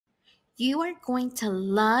You are going to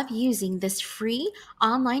love using this free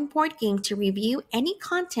online board game to review any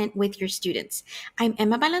content with your students. I'm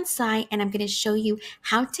Emma Balansay, and I'm going to show you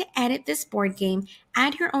how to edit this board game,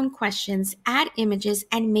 add your own questions, add images,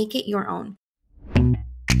 and make it your own.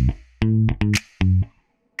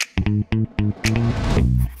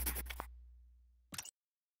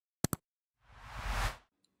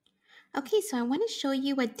 Okay, so I want to show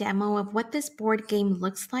you a demo of what this board game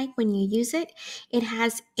looks like when you use it. It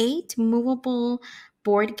has 8 movable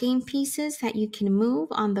board game pieces that you can move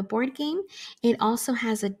on the board game. It also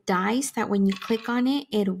has a dice that when you click on it,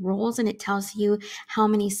 it rolls and it tells you how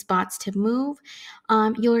many spots to move.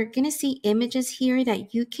 You're going to see images here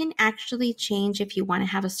that you can actually change if you want to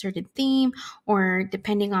have a certain theme or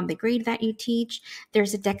depending on the grade that you teach.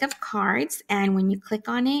 There's a deck of cards, and when you click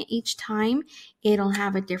on it each time, it'll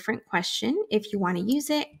have a different question if you want to use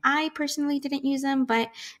it. I personally didn't use them, but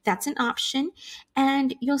that's an option.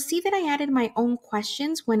 And you'll see that I added my own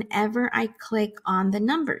questions whenever I click on the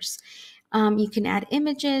numbers. You can add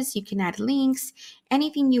images, you can add links,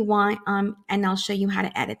 anything you want, and I'll show you how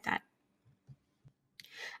to edit that.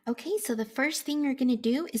 Okay, so the first thing you're going to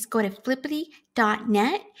do is go to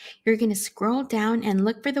flippity.net. You're going to scroll down and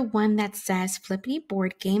look for the one that says Flippity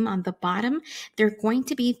Board Game on the bottom. There are going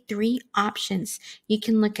to be 3 options. You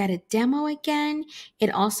can look at a demo again.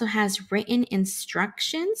 It also has written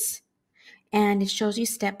instructions, and it shows you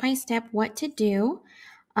step by step what to do.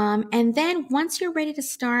 And then once you're ready to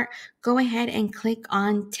start, go ahead and click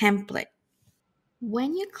on Template.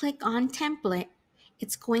 When you click on Template,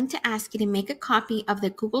 it's going to ask you to make a copy of the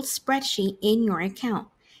Google spreadsheet in your account.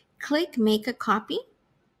 Click Make a Copy.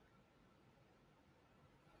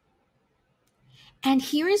 And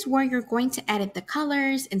here is where you're going to edit the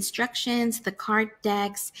colors, instructions, the card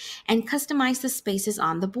decks, and customize the spaces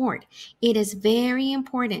on the board. It is very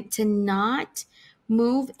important to not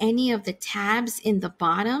move any of the tabs in the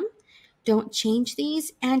bottom. Don't change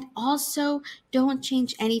these, and also don't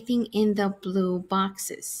change anything in the blue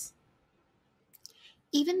boxes.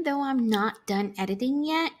 Even though I'm not done editing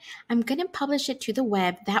yet, I'm going to publish it to the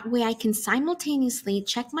web. That way I can simultaneously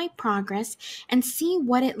check my progress and see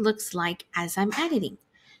what it looks like as I'm editing.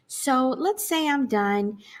 So let's say I'm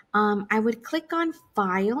done. I would click on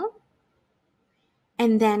File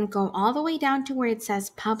and then go all the way down to where it says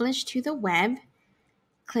Publish to the web.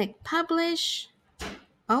 Click Publish.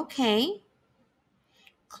 Okay.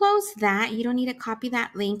 Close that. You don't need to copy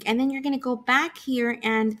that link. And then you're going to go back here,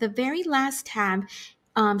 and the very last tab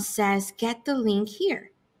says Get the link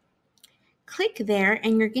here. Click there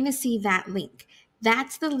and you're going to see that link.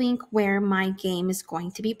 That's the link where my game is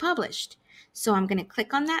going to be published. So I'm going to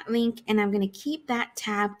click on that link and I'm going to keep that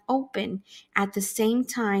tab open at the same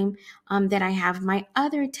time that I have my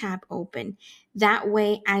other tab open. That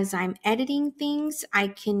way, as I'm editing things, I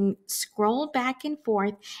can scroll back and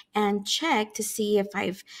forth and check to see if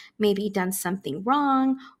I've maybe done something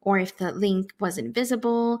wrong or if the link wasn't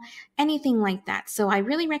visible, anything like that. So I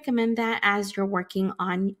really recommend that as you're working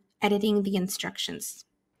on editing the instructions.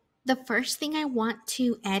 The first thing I want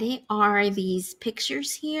to edit are these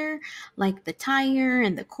pictures here, like the tire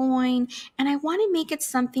and the coin, and I want to make it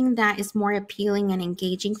something that is more appealing and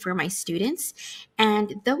engaging for my students.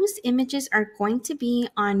 And those images are going to be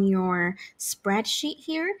on your spreadsheet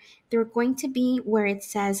here. They're going to be where it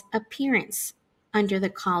says appearance under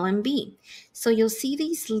the column B. So you'll see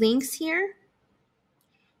these links here.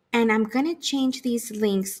 And I'm going to change these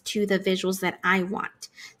links to the visuals that I want.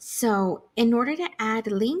 So in order to add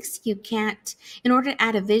links, in order to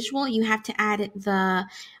add a visual, you have to add the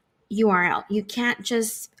URL. You can't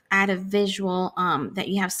just add a visual that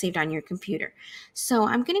you have saved on your computer. So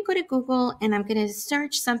I'm going to go to Google and I'm going to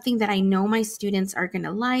search something that I know my students are going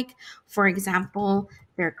to like. For example,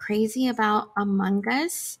 they're crazy about Among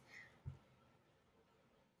Us.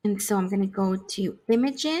 And so I'm going to go to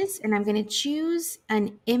images and I'm going to choose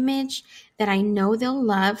an image that I know they'll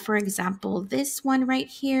love. For example, this one right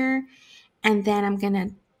here. And then I'm going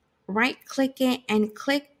to right click it and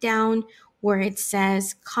click down where it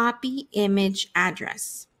says copy image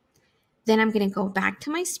address. Then I'm going to go back to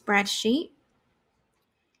my spreadsheet.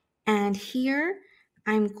 And here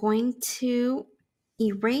I'm going to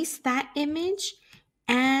erase that image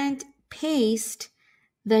and paste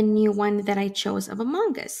the new one that I chose of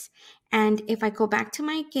Among Us. And if I go back to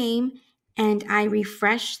my game and I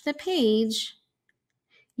refresh the page,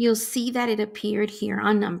 you'll see that it appeared here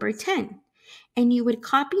on number 10. And you would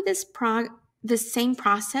copy the same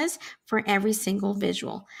process for every single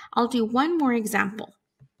visual. I'll do one more example.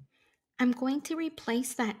 I'm going to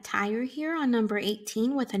replace that tire here on number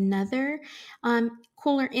 18 with another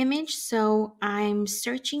cooler image. So I'm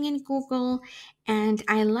searching in Google and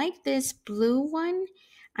I like this blue one.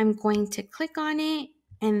 I'm going to click on it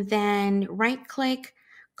and then right click,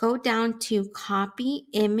 go down to copy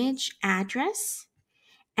image address,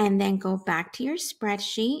 and then go back to your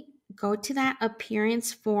spreadsheet, go to that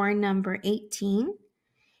appearance for number 18.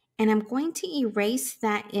 And I'm going to erase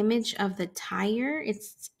that image of the tire. It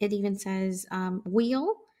even says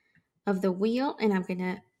wheel of the wheel, and I'm going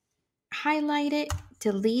to highlight it,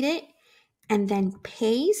 delete it, and then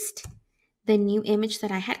paste the new image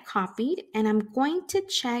that I had copied. And I'm going to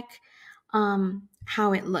check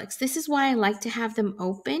how it looks. This is why I like to have them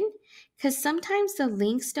open, because sometimes the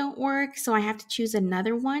links don't work, so I have to choose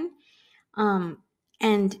another one.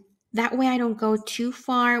 And that way I don't go too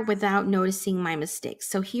far without noticing my mistakes.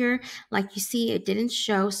 So here, like you see, it didn't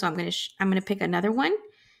show. So I'm going to pick another one.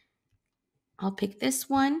 I'll pick this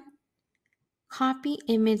one, copy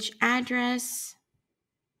image address.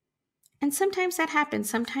 And sometimes that happens.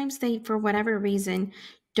 Sometimes they, for whatever reason,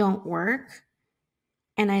 don't work.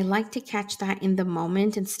 And I like to catch that in the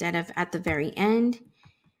moment instead of at the very end.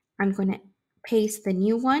 I'm going to paste the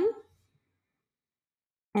new one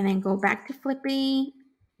and then go back to Flippy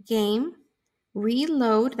game,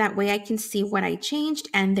 reload. That way I can see what I changed.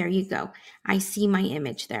 And there you go. I see my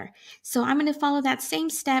image there. So I'm going to follow that same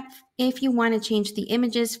step if you want to change the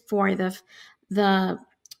images for the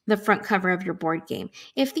front cover of your board game.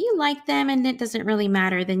 If you like them and it doesn't really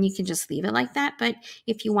matter, then you can just leave it like that. But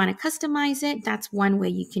if you want to customize it, that's one way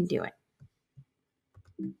you can do it.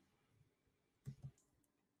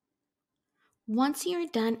 Once you're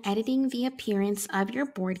done editing the appearance of your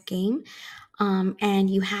board game, and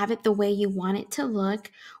you have it the way you want it to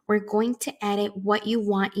look, we're going to edit what you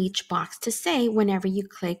want each box to say whenever you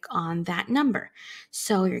click on that number.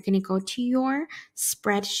 So you're going to go to your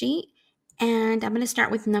spreadsheet, and I'm going to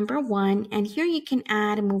start with number 1. And here you can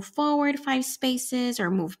add and move forward 5 spaces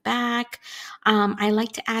or move back. I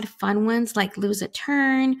like to add fun ones like lose a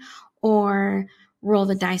turn or roll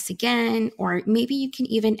the dice again, or maybe you can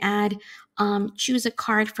even add choose a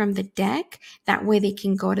card from the deck. That way they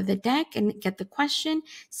can go to the deck and get the question.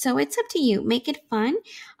 So it's up to you. Make it fun.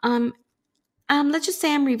 Let's just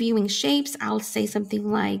say I'm reviewing shapes. I'll say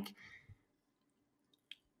something like,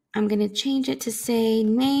 I'm going to change it to say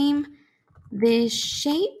name this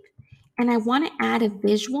shape. And I want to add a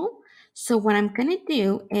visual. So what I'm going to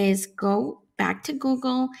do is go back to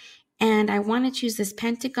Google and I want to choose this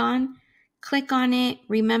pentagon, click on it.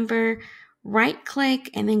 Remember, right click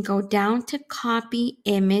and then go down to copy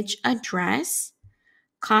image address,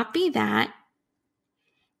 copy that.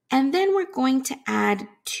 And then we're going to add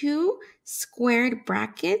 2 squared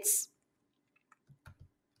brackets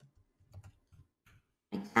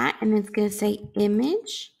like that. And it's going to say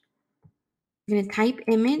image. I'm going to type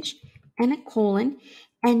image and a colon.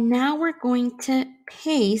 And now we're going to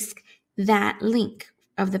paste that link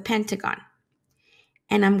of the pentagon.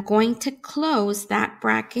 And I'm going to close that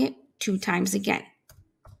bracket 2 times again.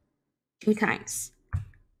 2 times.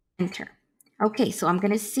 Enter. Okay, so I'm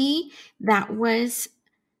going to see that was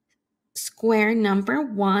square number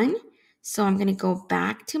 1. So I'm going to go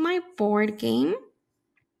back to my board game.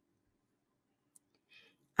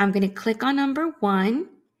 I'm going to click on number 1.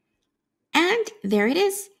 And there it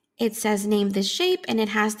is. It says name the shape and it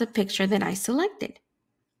has the picture that I selected.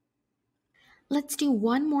 Let's do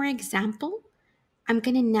one more example. I'm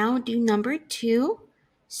going to now do number 2.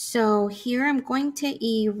 So here I'm going to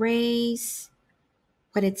erase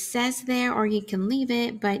what it says there, or you can leave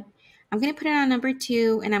it, but I'm going to put it on number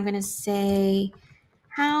 2 and I'm going to say,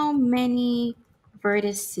 how many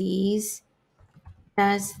vertices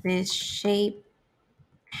does this shape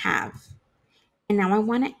have? And now I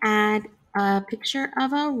want to add a picture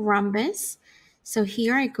of a rhombus. So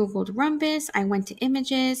here I Googled rhombus. I went to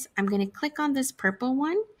images. I'm going to click on this purple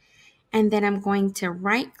one. And then I'm going to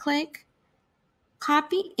right click,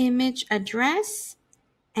 copy image address,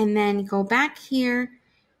 and then go back here,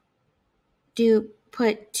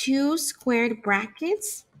 put 2 squared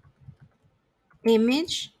brackets,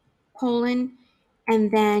 image, colon,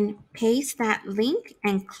 and then paste that link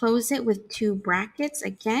and close it with 2 brackets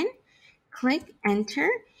again. Click enter,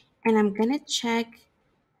 and I'm going to check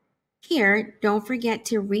here. Don't forget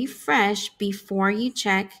to refresh before you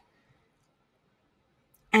check.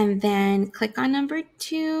 And then click on number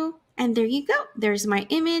 2, and there you go. There's my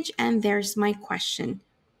image and there's my question.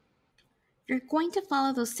 You're going to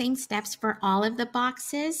follow those same steps for all of the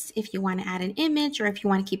boxes if you want to add an image or if you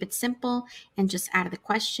want to keep it simple and just add the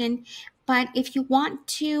question. But if you want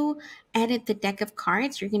to edit the deck of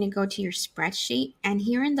cards, you're going to go to your spreadsheet, and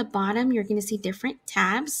here in the bottom, you're going to see different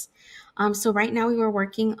tabs. So right now we were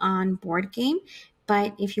working on board game,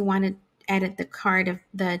 but if you want to edit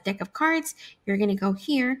the deck of cards, you're going to go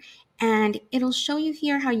here and it'll show you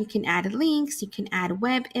here how you can add links, you can add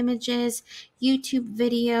web images, YouTube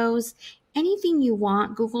videos, anything you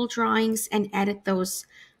want, Google Drawings, and edit those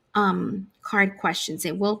card questions.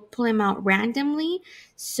 It will pull them out randomly.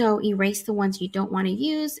 So erase the ones you don't want to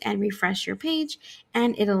use and refresh your page,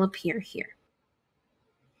 and it'll appear here.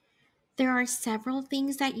 There are several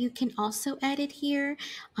things that you can also edit here.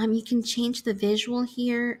 You can change the visual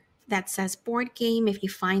here that says board game if you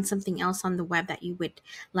find something else on the web that you would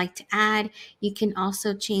like to add. You can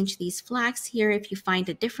also change these flags here if you find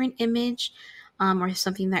a different image or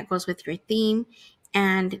something that goes with your theme.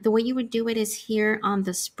 And the way you would do it is here on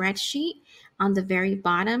the spreadsheet. On the very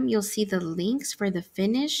bottom, you'll see the links for the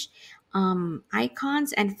finish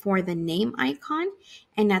icons and for the name icon.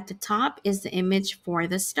 And at the top is the image for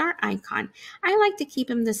the start icon. I like to keep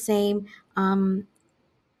them the same.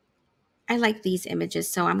 I like these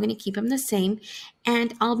images, so I'm going to keep them the same.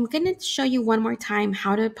 And I'm going to show you one more time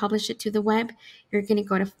how to publish it to the web. You're going to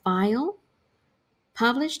go to File,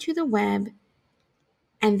 Publish to the Web,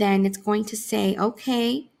 and then it's going to say,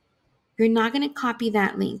 okay, you're not going to copy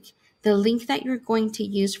that link. The link that you're going to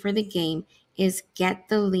use for the game is get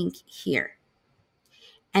the link here.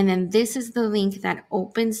 And then this is the link that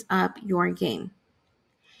opens up your game.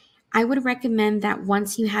 I would recommend that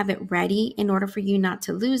once you have it ready, in order for you not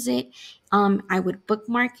to lose it, I would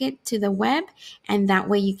bookmark it to the web, and that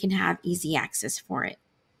way you can have easy access for it.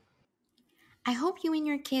 I hope you and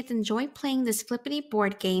your kids enjoy playing this flippity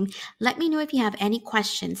board game. Let me know if you have any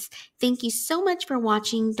questions. Thank you so much for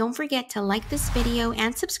watching. Don't forget to like this video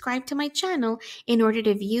and subscribe to my channel in order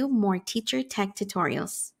to view more teacher tech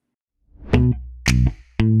tutorials.